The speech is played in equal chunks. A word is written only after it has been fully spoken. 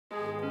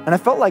And I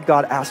felt like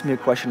God asked me a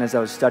question as I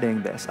was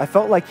studying this. I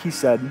felt like he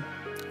said,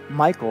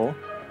 Michael,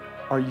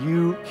 are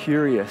you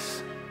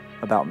curious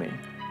about me?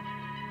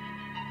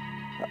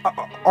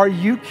 Are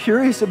you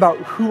curious about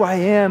who I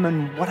am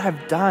and what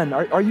I've done?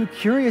 Are you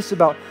curious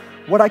about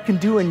what I can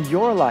do in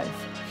your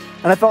life?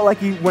 And I felt like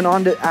he went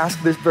on to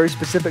ask this very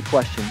specific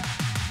question.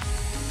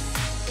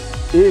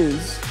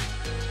 Is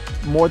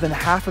more than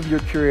half of your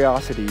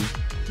curiosity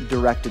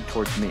directed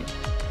towards me?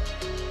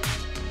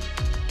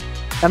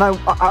 And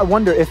I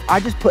wonder if I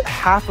just put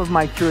half of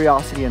my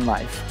curiosity in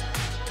life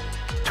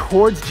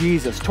towards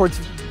Jesus, towards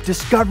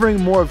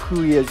discovering more of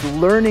who he is,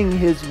 learning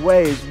his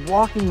ways,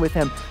 walking with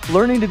him,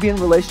 learning to be in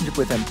relationship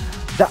with him,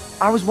 that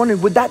I was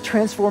wondering, would that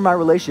transform my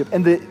relationship?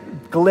 And the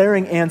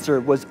glaring answer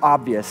was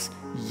obvious,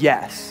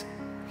 yes.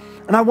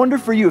 And I wonder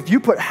for you, if you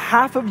put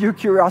half of your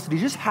curiosity,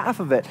 just half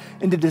of it,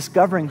 into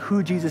discovering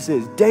who Jesus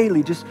is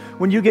daily, just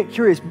when you get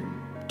curious,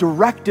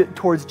 direct it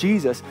towards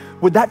Jesus,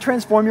 would that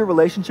transform your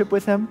relationship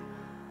with him?